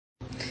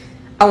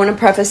I want to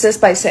preface this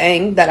by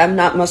saying that I'm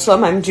not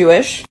Muslim, I'm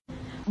Jewish.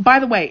 By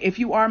the way, if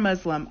you are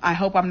Muslim, I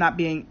hope I'm not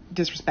being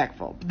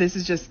disrespectful. This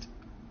is just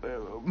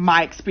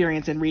my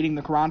experience in reading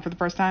the Quran for the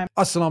first time.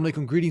 Assalamu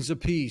alaikum, greetings of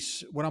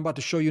peace. What I'm about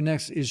to show you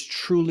next is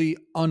truly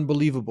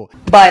unbelievable.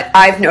 But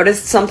I've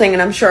noticed something,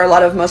 and I'm sure a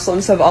lot of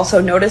Muslims have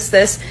also noticed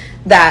this,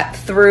 that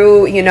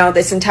through,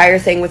 this entire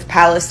thing with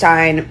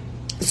Palestine,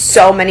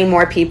 so many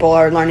more people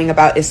are learning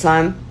about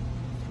Islam,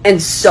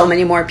 and so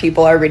many more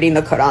people are reading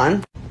the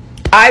Quran.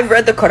 I've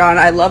read the Quran.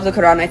 I love the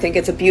Quran. I think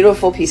it's a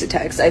beautiful piece of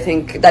text. I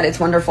think that it's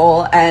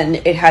wonderful, and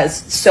it has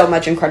so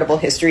much incredible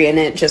history in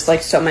it, just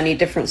like so many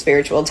different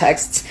spiritual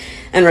texts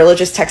and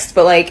religious texts.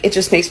 But like, it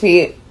just makes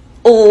me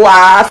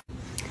laugh.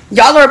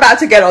 Y'all are about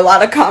to get a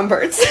lot of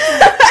converts.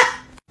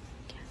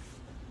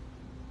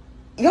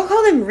 Y'all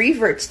call them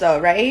reverts though,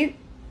 right?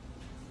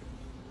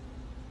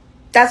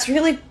 That's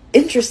really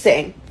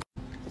interesting.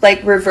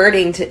 Like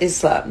reverting to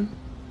Islam.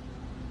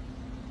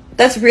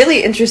 That's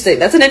really interesting.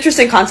 That's an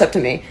interesting concept to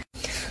me.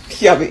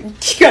 Yeah, you're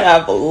gonna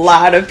have a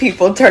lot of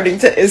people turning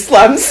to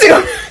Islam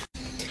soon.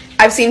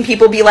 I've seen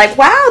people be like,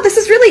 wow, this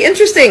is really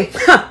interesting.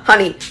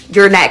 Honey,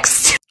 you're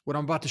next. What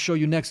I'm about to show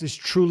you next is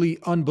truly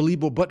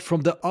unbelievable, but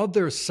from the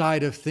other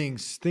side of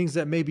things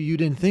that maybe you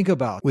didn't think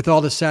about. With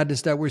all the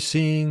sadness that we're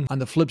seeing, on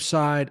the flip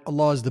side,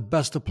 Allah is the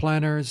best of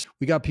planners.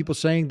 We got people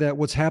saying that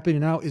what's happening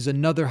now is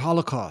another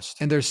Holocaust.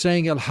 And they're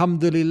saying,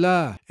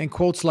 Alhamdulillah, and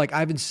quotes like, I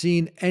haven't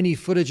seen any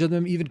footage of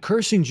them even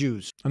cursing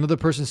Jews. Another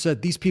person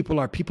said, these people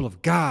are people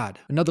of God.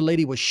 Another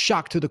lady was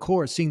shocked to the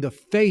core seeing the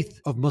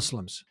faith of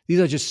Muslims. These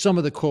are just some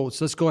of the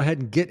quotes. Let's go ahead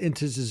and get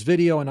into this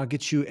video, and I'll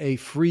get you a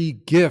free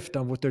gift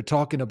on what they're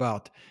talking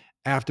about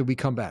after we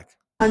come back.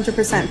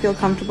 100% feel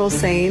comfortable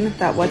saying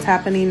that what's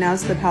happening now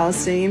to the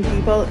Palestinian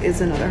people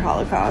is another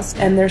Holocaust.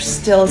 And they're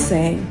still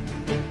saying,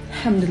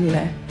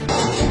 Alhamdulillah.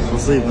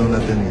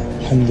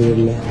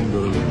 Alhamdulillah.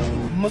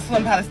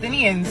 Muslim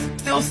Palestinians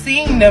still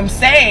seeing them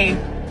say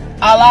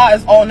Allah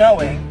is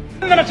all-knowing.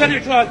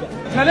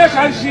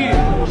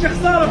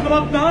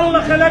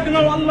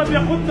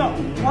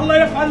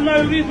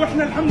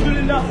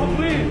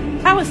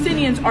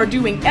 Palestinians are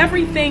doing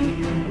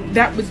everything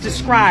that was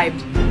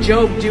described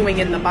Job doing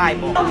in the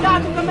Bible.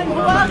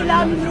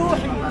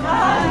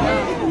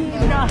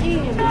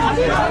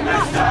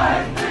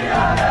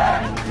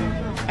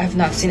 I've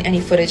not seen any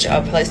footage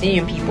of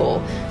Palestinian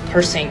people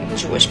cursing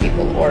Jewish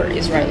people or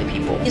Israeli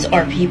people. These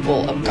are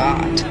people of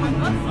God.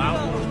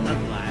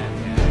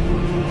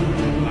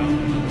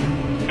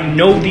 I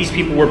know these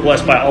people were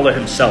blessed by Allah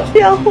Himself.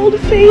 Our hold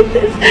faith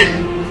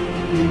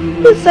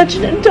is such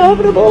an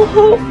indomitable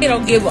hope. They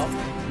don't give up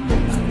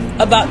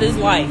about this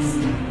life.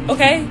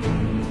 Okay?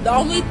 The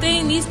only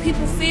thing these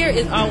people fear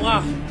is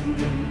Allah.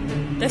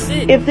 That's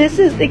it. If this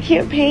is the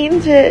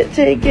campaign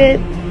to get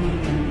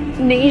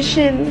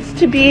nations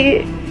to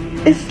be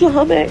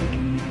Islamic,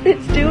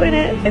 it's doing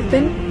it. I've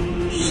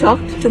been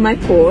shocked to my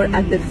core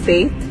at the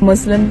faith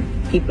Muslim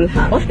people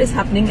have. What is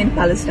happening in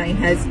Palestine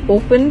has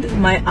opened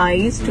my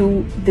eyes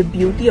to the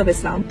beauty of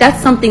Islam.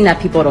 That's something that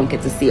people don't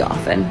get to see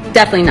often.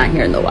 Definitely not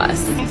here in the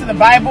West. Into the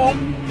Bible,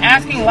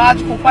 asking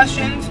logical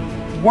questions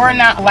were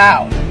not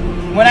allowed.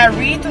 When I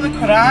read through the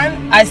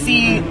Quran, I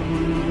see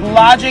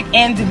logic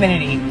and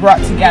divinity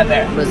brought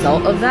together. The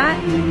result of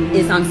that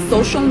is on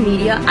social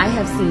media, I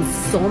have seen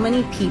so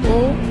many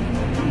people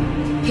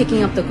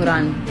picking up the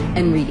Quran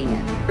and reading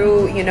it.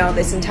 Through,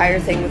 this entire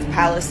thing with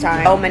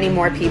Palestine, so many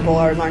more people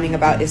are learning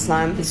about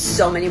Islam.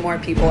 So many more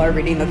people are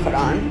reading the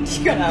Quran.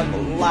 You're gonna have a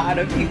lot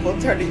of people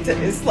turning to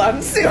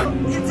Islam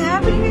soon. It's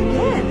happening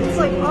again. It's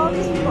like all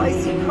these people. I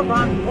see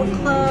Quran book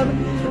club.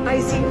 I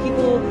see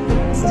people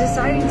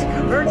deciding to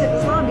convert to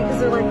Islam because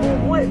they're like,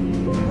 well,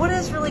 what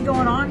is really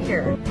going on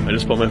here? I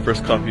just bought my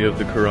first copy of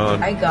the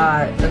Quran. I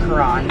got the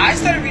Quran. I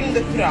started reading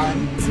the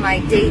Quran. It's my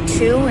day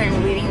 2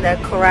 in reading the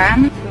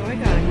Quran. So I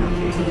got a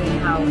copy. Seeing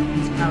how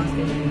these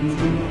Palestinians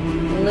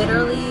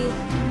literally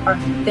are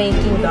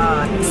thanking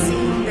God.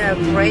 Seeing the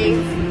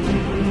brave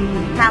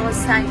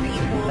Palestine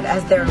people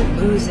as they're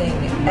losing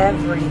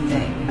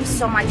everything.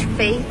 So much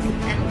faith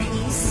and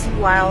peace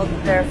while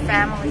their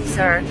families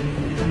are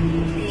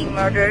being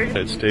murdered.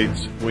 United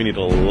States, we need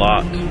a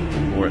lot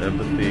more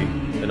empathy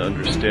and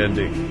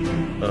understanding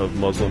of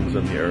Muslims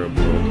in the Arab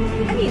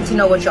world. I need to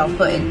know what y'all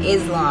put in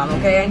Islam,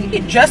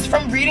 okay? Just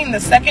from reading the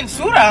second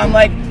surah, I'm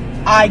like,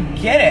 I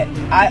get it.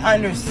 I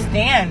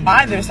understand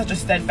why there's such a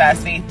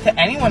steadfast faith to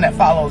anyone that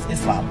follows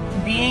Islam.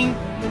 Being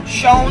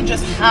shown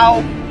just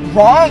how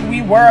wrong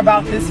we were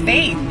about this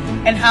faith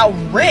and how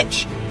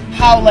rich,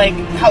 how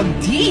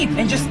deep,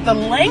 and just the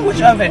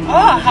language of it.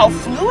 Oh, how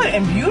fluid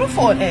and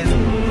beautiful it is.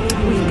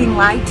 We've been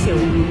lied to,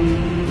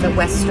 the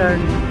Western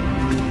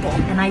people.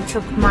 And I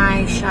took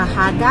my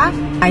Shahada.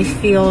 I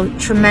feel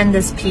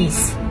tremendous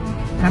peace.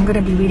 And I'm going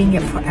to be reading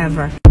it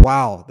forever.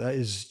 Wow, that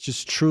is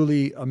just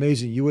truly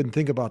amazing. You wouldn't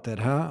think about that,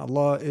 huh?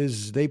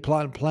 They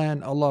plot and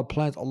plan. Allah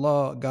plans.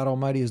 Allah, God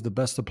Almighty, is the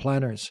best of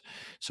planners.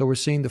 So we're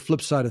seeing the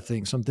flip side of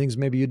things. Some things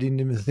maybe you didn't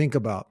even think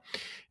about.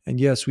 And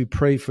yes, we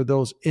pray for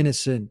those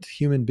innocent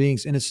human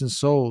beings, innocent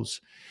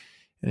souls.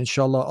 And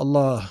inshallah,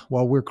 Allah,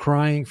 while we're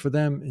crying for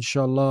them,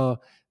 inshallah,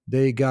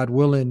 they, God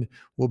willing,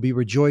 will be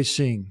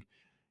rejoicing,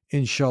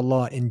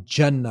 inshallah, in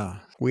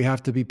Jannah. We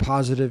have to be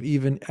positive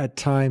even at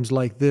times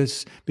like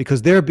this,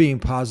 because they're being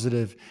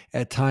positive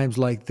at times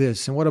like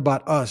this. And what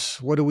about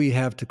us? What do we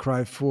have to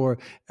cry for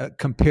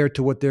compared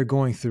to what they're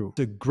going through?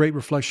 It's a great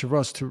reflection for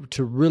us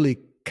to really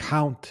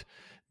count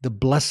the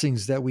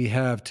blessings that we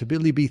have, to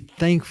really be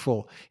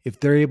thankful if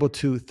they're able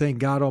to thank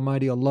God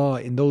Almighty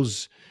Allah in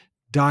those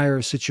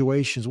dire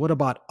situations. What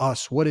about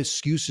us? What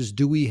excuses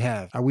do we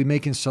have? Are we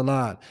making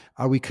salat?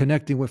 Are we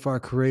connecting with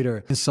our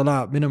Creator in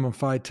salat minimum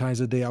 5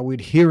 times a day? Are we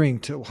adhering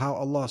to how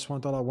Allah subhanahu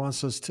wa ta'ala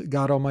wants us to,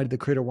 God Almighty, the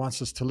Creator,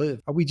 wants us to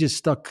live? Are we just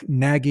stuck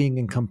nagging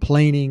and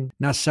complaining,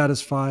 not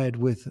satisfied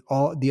with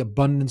all the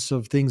abundance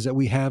of things that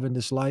we have in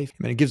this life?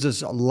 I mean, it gives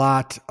us a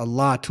lot to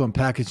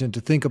unpackage and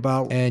to think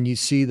about. And you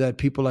see that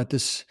people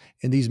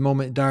in these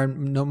dire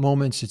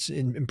moments, it's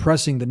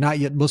impressing the not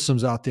yet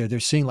Muslims out there.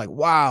 They're seeing like,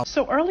 wow.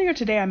 So earlier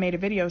today, I made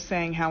a video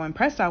saying how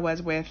impressed I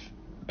was with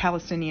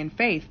Palestinian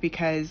faith,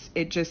 because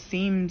it just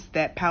seems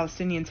that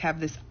Palestinians have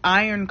this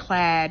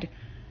ironclad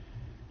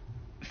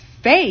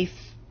faith,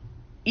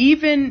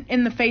 even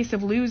in the face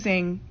of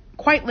losing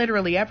quite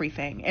literally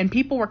everything. And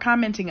people were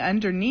commenting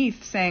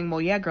underneath saying,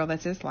 well, yeah, girl,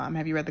 that's Islam.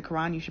 Have you read the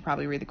Quran? You should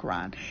probably read the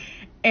Quran.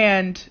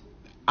 And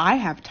I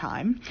have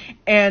time.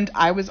 And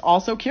I was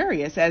also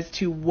curious as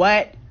to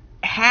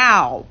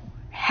how,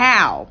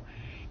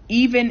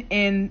 even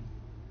in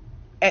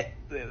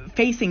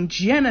facing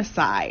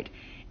genocide,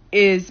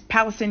 is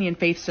Palestinian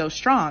faith so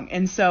strong?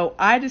 And so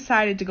I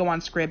decided to go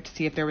on Scribd to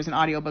see if there was an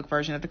audiobook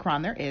version of the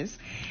Quran. There is.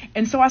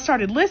 And so I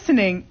started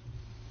listening.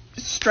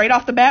 Straight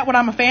off the bat, what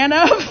I'm a fan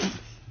of.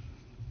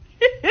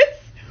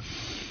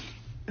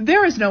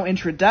 There is no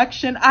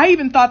introduction. I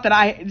even thought that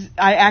I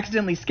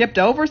accidentally skipped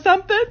over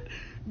something,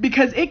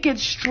 because it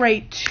gets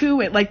straight to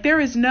it. Like, there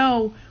is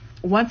no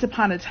once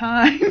upon a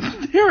time.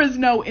 There is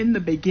no in the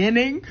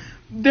beginning.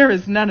 There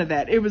is none of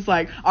that. It was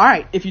like, all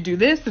right, if you do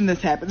this, then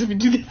this happens. If you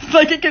do this,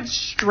 like, it gets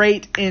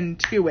straight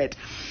into it.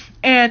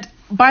 And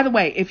by the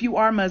way, if you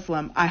are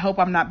Muslim, I hope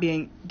I'm not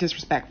being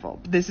disrespectful.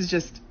 This is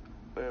just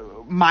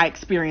my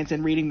experience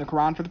in reading the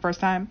Quran for the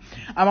first time.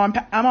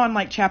 I'm on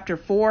like chapter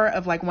 4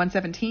 of like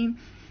 117,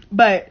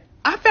 but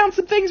I found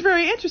some things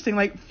very interesting.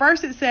 Like,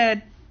 first it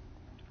said,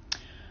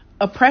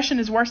 oppression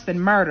is worse than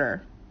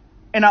murder.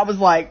 And I was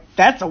like,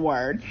 that's a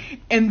word.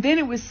 And then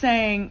it was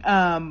saying,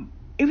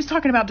 it was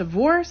talking about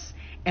divorce.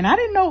 And I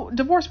didn't know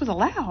divorce was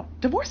allowed.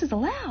 Divorce is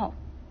allowed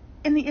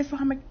in the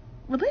Islamic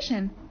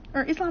religion,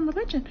 or Islam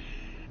religion.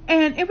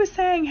 And it was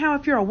saying how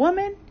if you're a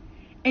woman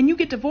and you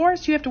get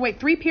divorced, you have to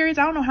wait 3 periods.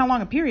 I don't know how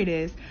long a period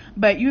is,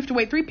 but you have to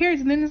wait 3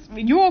 periods, and then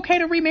you're okay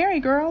to remarry,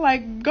 girl.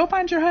 Like, go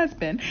find your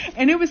husband.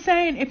 And it was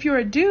saying if you're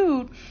a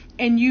dude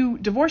and you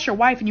divorce your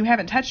wife and you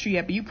haven't touched her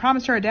yet, but you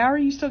promised her a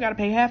dowry, you still got to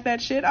pay half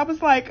that shit. I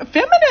was like,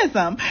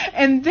 feminism.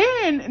 And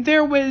then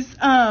there was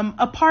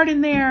a part in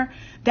there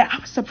that I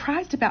was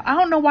surprised about. I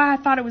don't know why I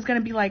thought it was going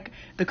to be like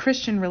the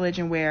Christian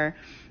religion where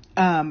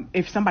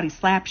if somebody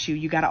slaps you,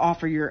 you got to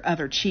offer your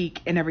other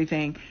cheek and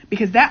everything,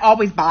 because that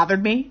always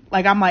bothered me.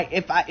 Like, I'm like,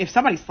 if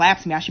somebody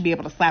slaps me, I should be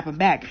able to slap them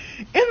back.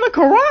 In the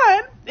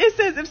Quran, it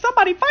says if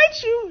somebody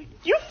fights you,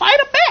 you fight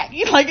them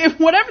back. Like, if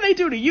whatever they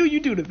do to you, you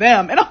do to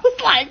them. And I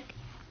was like,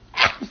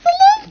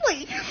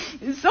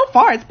 absolutely. So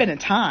far, it's been a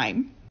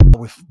time.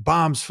 With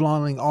bombs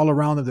flying all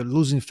around them, they're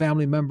losing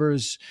family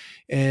members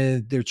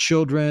and their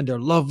children, their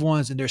loved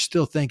ones, and they're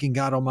still thanking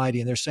God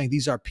Almighty. And they're saying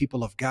these are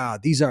people of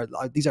God. These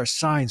are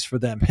signs for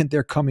them, and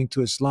they're coming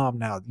to Islam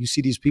now. You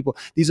see these people.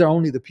 These are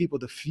only the people.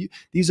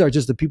 These are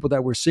just the people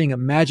that we're seeing.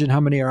 Imagine how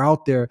many are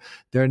out there.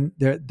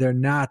 They're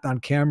not on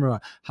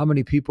camera. How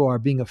many people are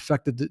being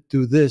affected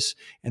through this,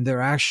 and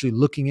they're actually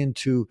looking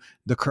into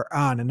the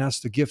Quran. And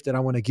that's the gift that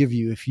I want to give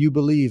you. If you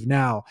believe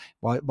now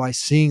by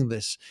seeing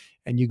this,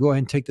 and you go ahead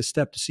and take the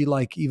step to see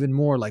like even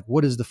more like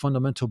what is the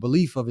fundamental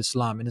belief of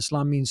Islam. And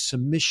Islam means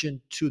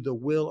submission to the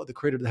will of the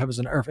Creator of the heavens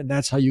and earth. And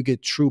that's how you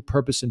get true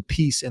purpose and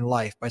peace in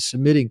life, by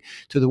submitting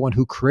to the one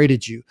who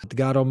created you. The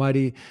God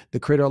Almighty, the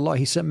Creator Allah,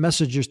 He sent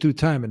messengers through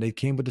time, and they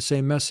came with the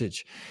same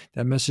message.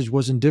 That message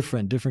wasn't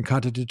different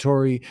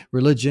contradictory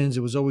religions.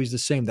 It was always the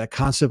same. That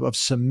concept of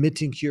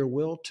submitting to your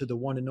will to the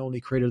one and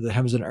only Creator of the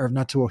heavens and earth,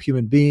 not to a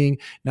human being,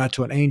 not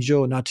to an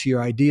angel, not to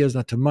your ideas,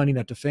 not to money,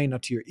 not to fame,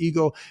 not to your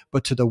ego,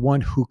 but to the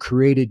one who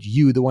created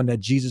you, the one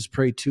that Jesus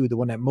prayed to, the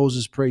one that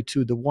Moses prayed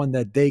to, the one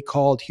that they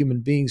called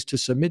human beings to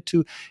submit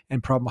to.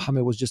 And Prophet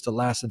Muhammad was just the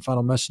last and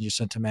final messenger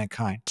sent to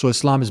mankind. So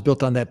Islam is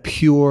built on that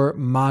pure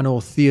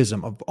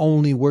monotheism of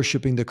only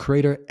worshiping the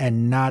Creator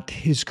and not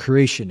His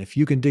creation. If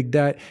you can dig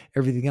that,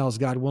 everything else,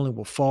 God willing,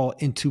 will fall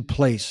into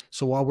place.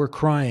 So while we're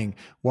crying,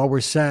 while we're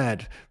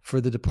sad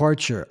for the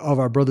departure of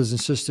our brothers and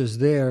sisters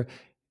there,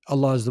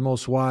 Allah is the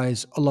most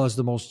wise, Allah is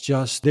the most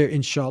just. They're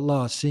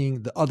inshallah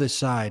seeing the other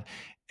side,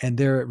 and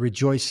they're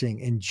rejoicing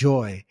in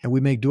joy. And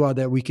we make dua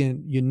that we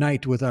can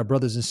unite with our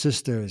brothers and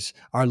sisters,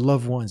 our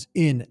loved ones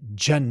in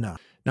Jannah.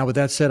 Now, with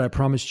that said, I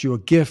promised you a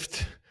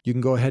gift. You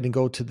can go ahead and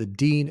go to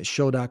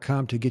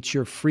thedeanshow.com to get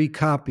your free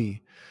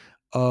copy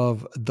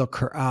of the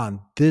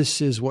Quran.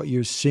 This is what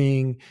you're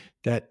seeing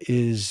that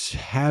is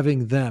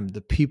having them,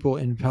 the people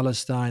in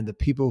Palestine, the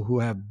people who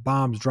have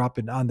bombs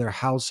dropping on their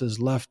houses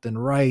left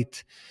and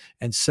right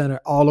and center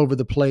all over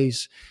the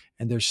place.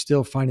 And they're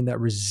still finding that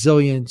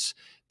resilience,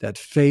 that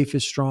faith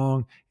is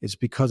strong. It's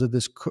because of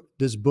this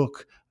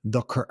book,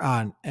 the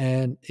Quran.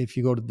 And if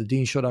you go to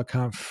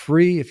thedeanshow.com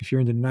free, if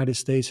you're in the United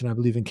States and I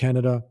believe in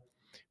Canada,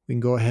 we can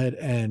go ahead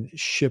and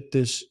ship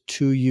this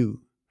to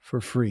you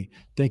for free.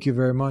 Thank you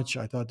very much.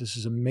 I thought this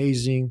is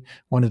amazing.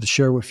 Wanted to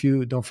share with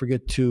you. Don't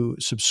forget to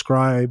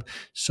subscribe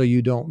so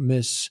you don't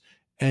miss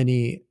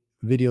any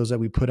videos that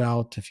we put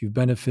out. If you've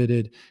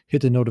benefited,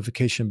 hit the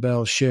notification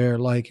bell, share,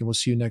 like, and we'll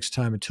see you next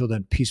time. Until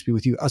then, peace be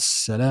with you.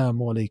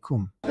 Assalamu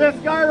alaikum. This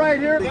guy right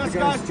here, this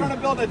guy's trying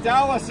to build a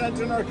dawah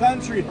center in our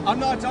country.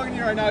 I'm not talking to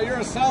you right now. You're a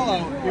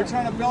sellout. You're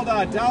trying to build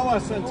a dawah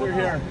center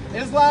here.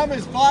 Islam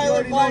is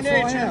violent by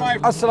nature.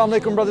 Assalamu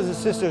alaikum, brothers and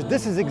sisters.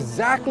 This is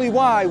exactly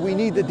why we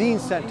need the Deen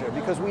Center,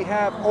 because we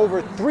have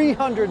over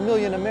 300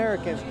 million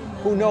Americans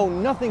who know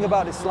nothing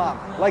about Islam,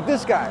 like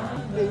this guy.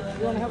 Hey,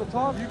 you want to have a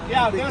talk?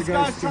 Yeah, this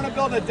guy's trying to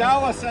build a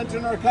dawah center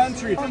in our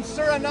country. And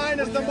Surah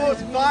 9 is the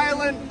most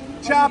violent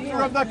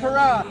chapter of the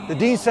Quran. The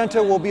Deen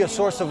Center will be a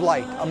source of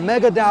light, a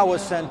mega dawah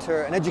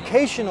center, an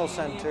educational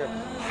center,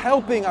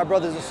 helping our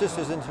brothers and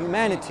sisters in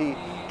humanity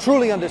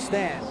truly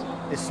understand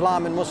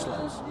Islam and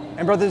Muslims.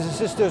 And brothers and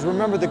sisters,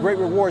 remember the great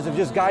rewards of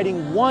just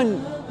guiding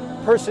one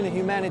person in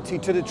humanity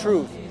to the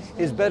truth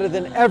is better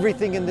than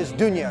everything in this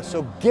dunya.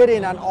 So get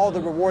in on all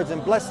the rewards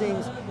and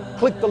blessings.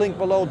 Click the link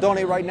below,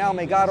 donate right now.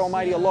 May God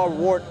Almighty Allah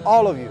reward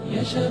all of you.